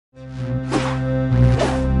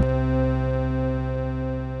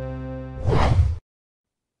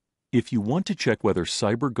If you want to check whether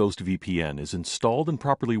CyberGhost VPN is installed and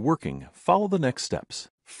properly working, follow the next steps.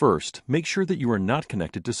 First, make sure that you are not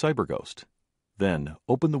connected to CyberGhost. Then,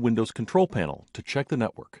 open the Windows control panel to check the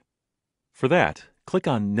network. For that, click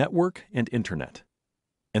on Network and Internet,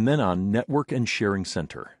 and then on Network and Sharing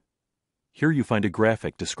Center. Here you find a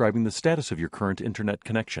graphic describing the status of your current Internet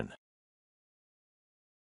connection.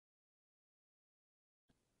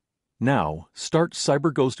 Now, start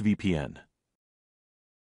CyberGhost VPN.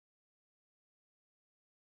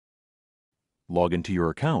 Log into your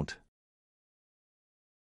account.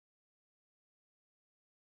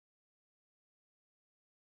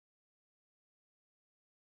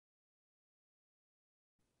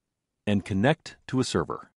 And connect to a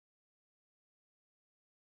server.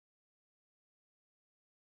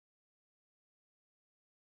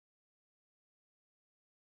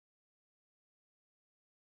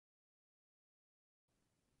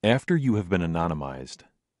 After you have been anonymized,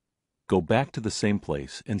 go back to the same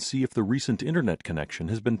place and see if the recent Internet connection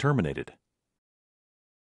has been terminated.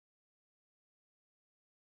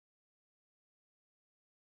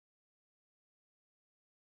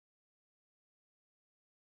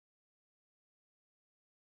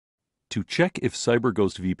 To check if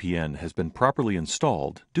CyberGhost VPN has been properly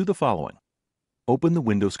installed, do the following. Open the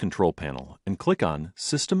Windows control panel and click on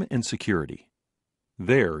System and Security.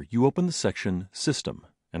 There, you open the section System,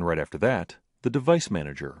 and right after that, the Device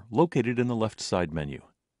Manager, located in the left side menu.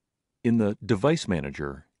 In the Device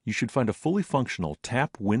Manager, you should find a fully functional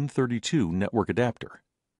TAP Win32 network adapter.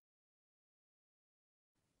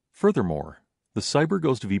 Furthermore, the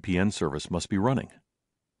CyberGhost VPN service must be running.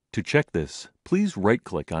 To check this, please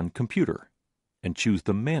right-click on Computer and choose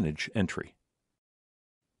the Manage entry.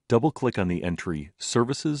 Double-click on the entry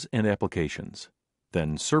Services and Applications,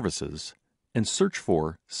 then Services, and search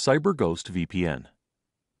for CyberGhost VPN.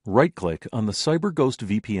 Right-click on the CyberGhost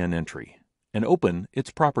VPN entry and open its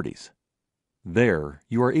properties. There,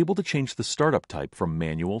 you are able to change the startup type from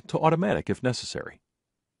manual to automatic if necessary.